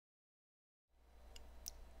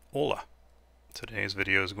Hola! Today's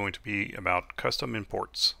video is going to be about custom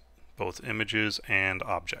imports, both images and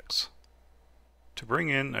objects. To bring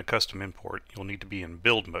in a custom import, you'll need to be in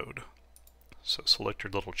build mode. So select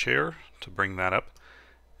your little chair to bring that up,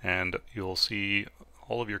 and you'll see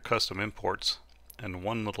all of your custom imports in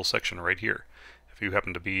one little section right here. If you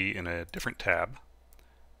happen to be in a different tab,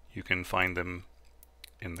 you can find them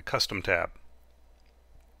in the custom tab.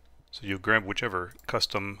 So you grab whichever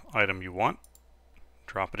custom item you want,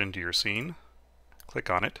 drop it into your scene, click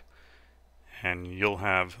on it, and you'll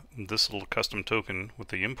have this little custom token with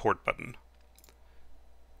the import button.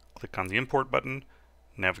 Click on the import button,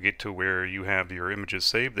 navigate to where you have your images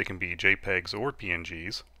saved. They can be JPEGs or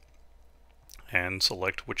PNGs, and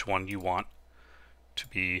select which one you want to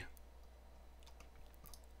be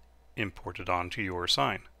imported onto your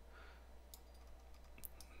sign.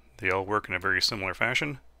 They all work in a very similar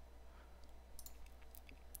fashion.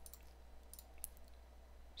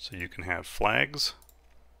 So you can have flags.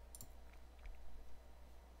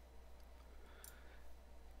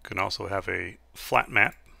 You can also have a flat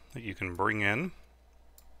map that you can bring in. You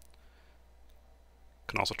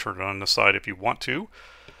can also turn it on the side if you want to.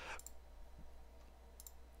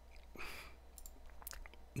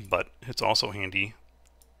 But it's also handy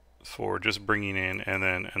for just bringing in and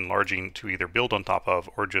then enlarging to either build on top of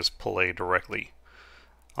or just play directly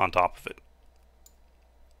on top of it.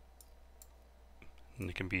 And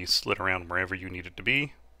it can be slid around wherever you need it to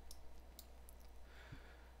be.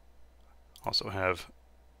 Also have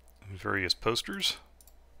various posters.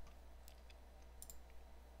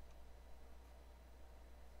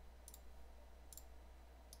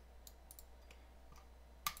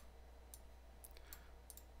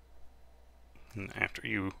 And after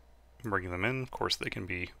you bring them in, of course, they can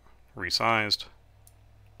be resized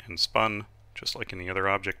and spun just like any other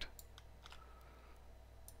object.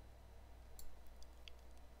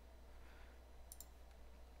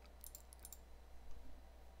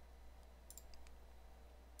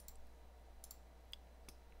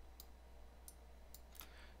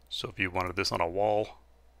 So if you wanted this on a wall,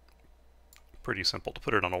 pretty simple to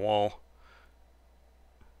put it on a wall,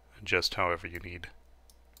 adjust however you need.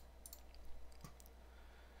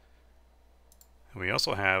 And we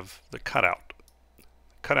also have the cutout.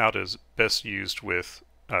 Cutout is best used with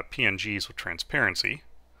PNGs with transparency.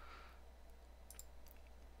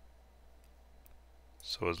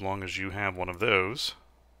 So as long as you have one of those,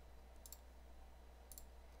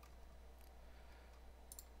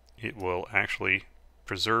 it will actually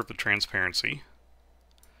preserve the transparency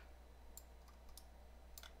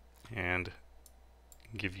and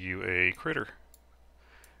give you a critter.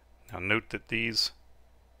 Now note that these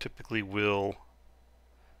typically will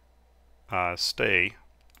stay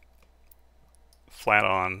flat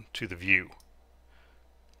on to the view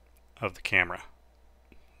of the camera.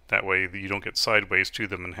 That way you don't get sideways to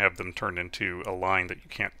them and have them turn into a line that you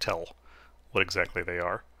can't tell what exactly they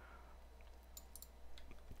are.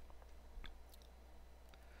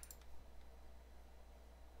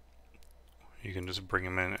 You can just bring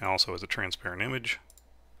them in also as a transparent image.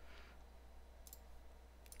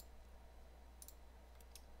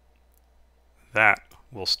 That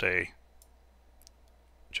will stay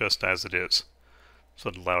just as it is. So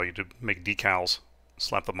it'll allow you to make decals,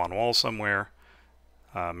 slap them on walls somewhere,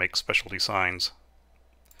 make specialty signs.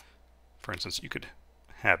 For instance, you could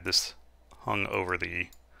have this hung over the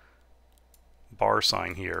bar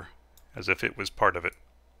sign here as if it was part of it.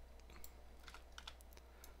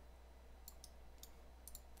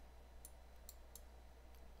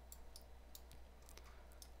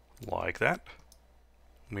 Like that.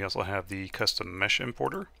 We also have the custom mesh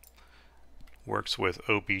importer. Works with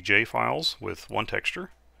OBJ files with one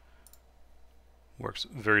texture. Works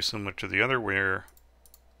very similar to the other, where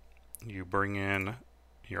you bring in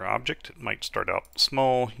your object. It might start out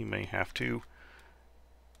small. You may have to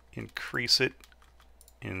increase it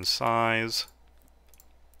in size.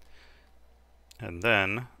 And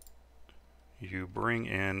then you bring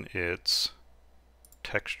in its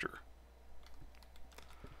texture.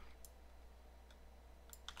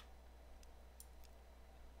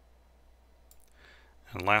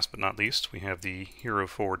 And last but not least, we have the Hero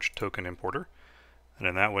Forge token importer. And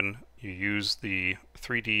in that one, you use the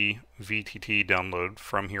 3D VTT download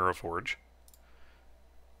from Hero Forge,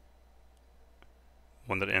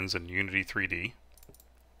 one that ends in Unity 3D.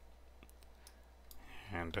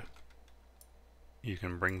 And you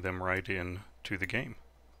can bring them right in to the game.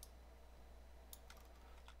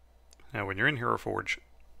 Now when you're in Hero Forge,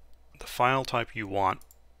 the file type you want,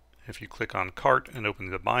 if you click on Cart and open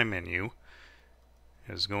the Buy menu,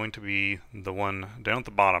 is going to be the one down at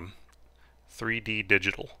the bottom, 3D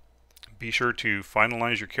Digital. Be sure to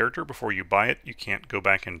finalize your character before you buy it. You can't go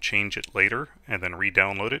back and change it later and then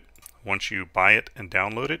re-download it. Once you buy it and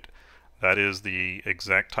download it, that is the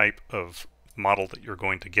exact type of model that you're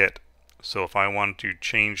going to get. So if I wanted to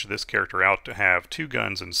change this character out to have 2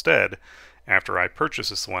 guns instead, after I purchase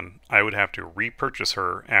this one, I would have to repurchase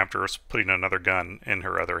her after putting another gun in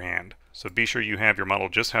her other hand. So be sure you have your model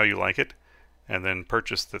just how you like it, and then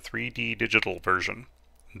purchase the 3D digital version.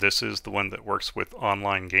 This is the one that works with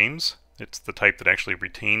online games. It's the type that actually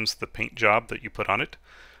retains the paint job that you put on it.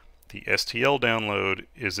 The STL download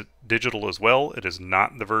is digital as well. It is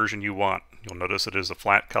not the version you want. You'll notice it is a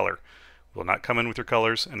flat color. It will not come in with your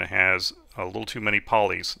colors, and it has a little too many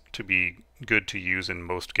polys to be good to use in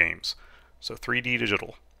most games. So 3D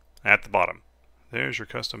digital at the bottom. There's your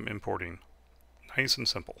custom importing. Nice and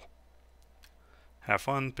simple. Have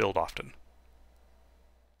fun, build often.